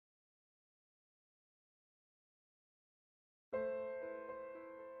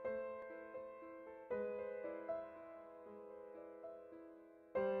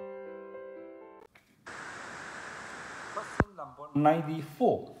number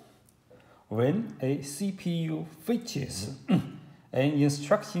 94. When a CPU fetches an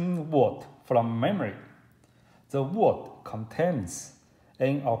instruction word from memory, the word contains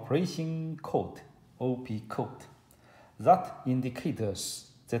an operation code, OP code, that indicates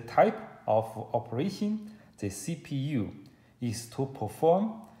the type of operation the CPU is to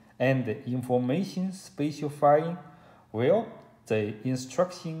perform and the information specifying where the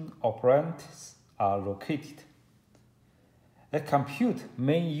instruction operands are located. A compute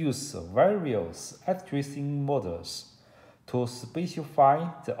may use various addressing models to specify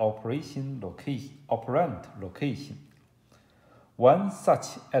the operand location. One such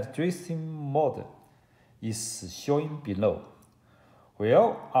addressing model is shown below,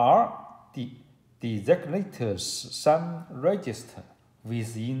 where R designates some register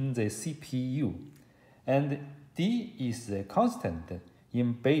within the CPU, and D is the constant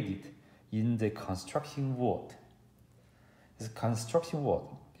embedded in the construction word. The construction word.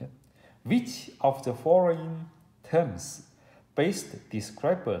 Okay? Which of the following terms best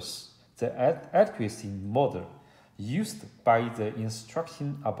describes the addressing model used by the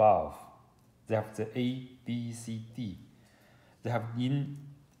instruction above? They have the A, B, C, D. They have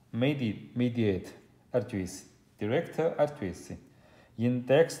immediate addressing, direct addressing,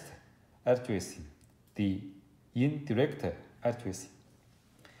 indexed addressing, the indirect addressing.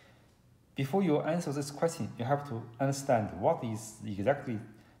 Before you answer this question, you have to understand what is exactly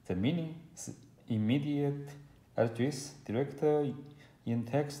the meaning: immediate address, direct,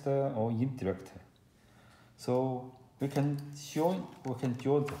 in-text, or indirect. So we can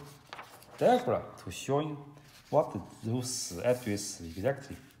draw the diagram to show what those addresses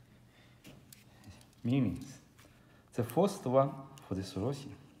exactly meanings. The first one for the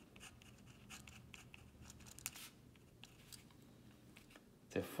solution.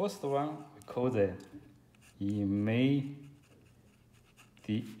 The first one we call the immediate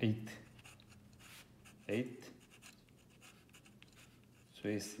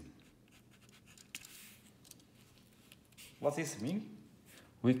addressing. What does this mean?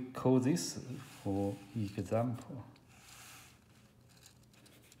 We call this, for example,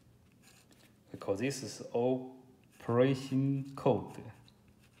 we call this is operation code.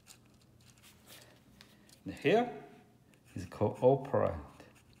 And here is called operand.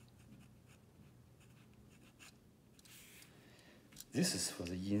 This is for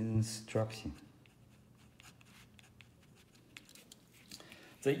the instruction.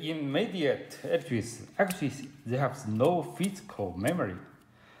 The immediate address, actually, they have no physical memory.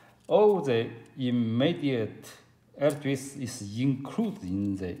 All the immediate address is included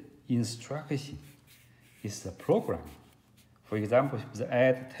in the instruction. It's the program. For example, the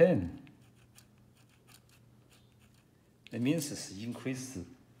add 10. It means it's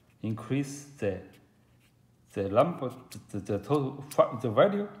increase the number, the total, the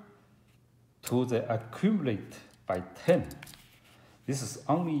value to the accumulate by 10. This is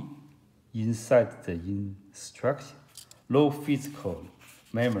only inside the instruction. No physical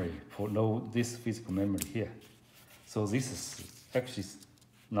memory for this physical memory here. So this is actually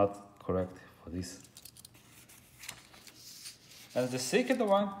not correct for this. And the second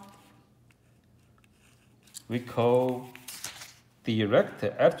one we call direct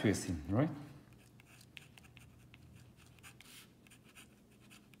addressing, right?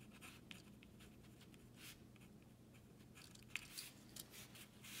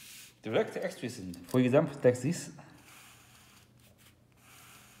 Direct addressing, for example, like this.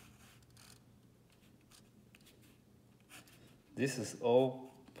 This is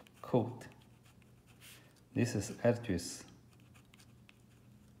all code. This is address.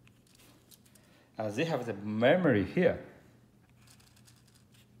 And they have the memory here.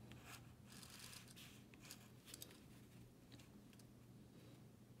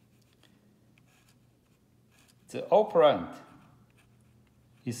 The operand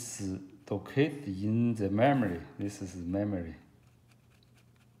is located in the memory. This is memory.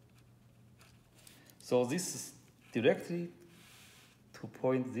 So this is directly to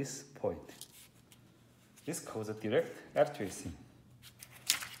point this point. This is called the direct addressing.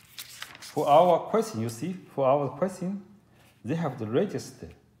 For our question, you see, for our question, they have the register.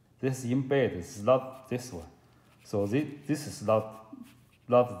 This embed is not this one. So this is not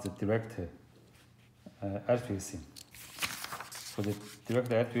the direct addressing. For the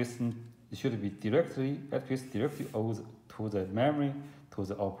direct addressing, it should be directly addressed directly to the memory, to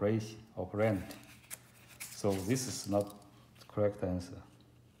the operand. So this is not the correct answer.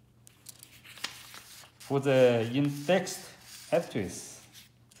 For the indexed address,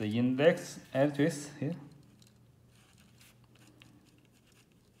 the index address here,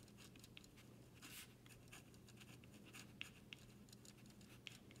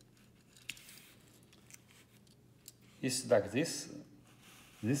 is like this.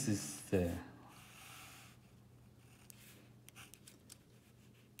 This is the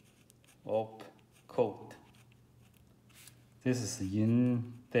op code. This is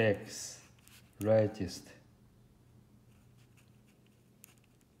index register.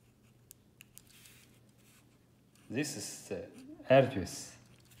 This is the address.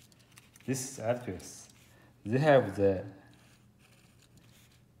 This is address. They have the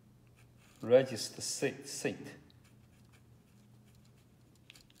register seat.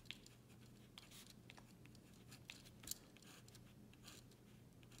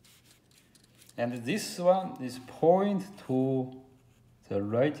 And this one is point to the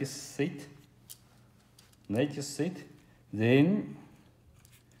register seat. Then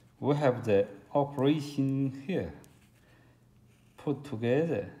we have the operation here put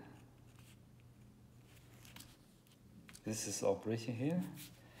together. This is operation here.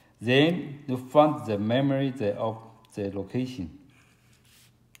 Then you find the memory of the location.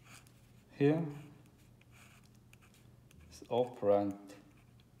 Here is operand.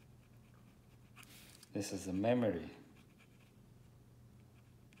 This is the memory.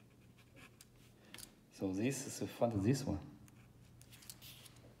 So this is to find this one.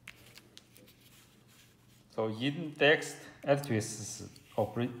 So index addresses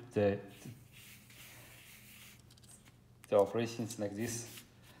operate the operations like this.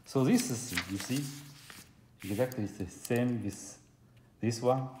 So this is, you see, exactly the same with this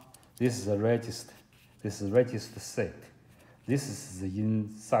one. This is a register. This is register set. This is the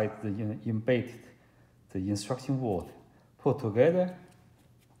inside the embedded the instruction word. Put together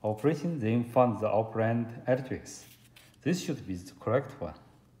operation, then find the operand address. This should be the correct one.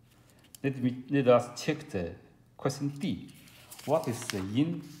 Let us check the question D. What is the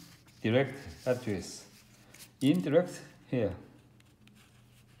indirect address? Indirect here.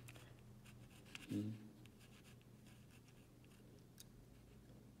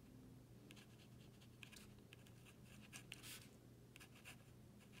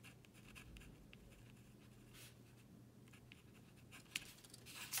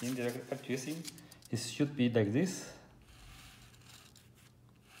 Indirect addressing, it should be like this.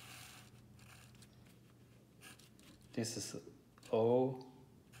 This is OP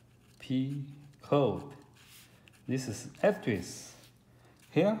code. This is address.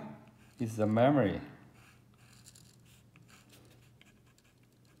 Here is the memory.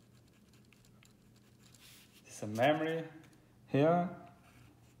 This is a memory. Here,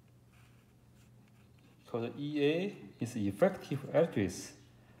 called EA is effective address.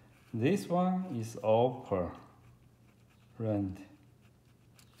 This one is operand.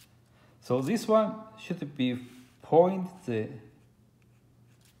 So this one should be point the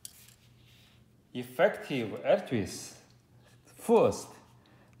effective address first,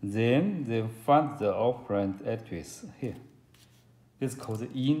 then find the operand address here. This is called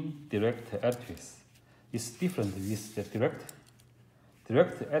indirect address. It's different with the direct.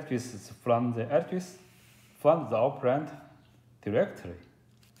 Direct address is from the address, find the operand directly.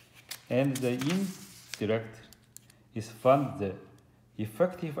 And the indirect is find the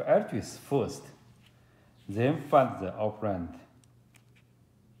effective address first, then find the operand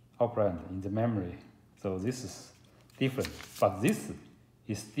in the memory. So this is different, but this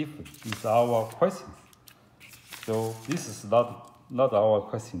is different. It's our questions. So this is not our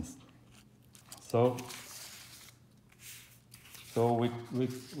questions. So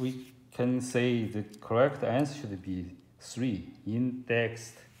we can say the correct answer should be 3,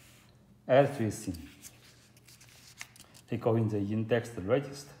 indexed addressing. They go in the indexed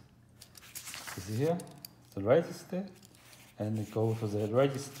register. You see here, the register, and go to the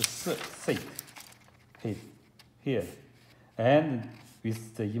register seat here, and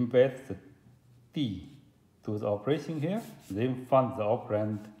with the embed the D to the operation here, then find the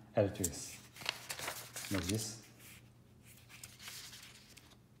operand address like this.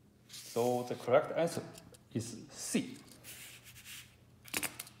 So the correct answer is C.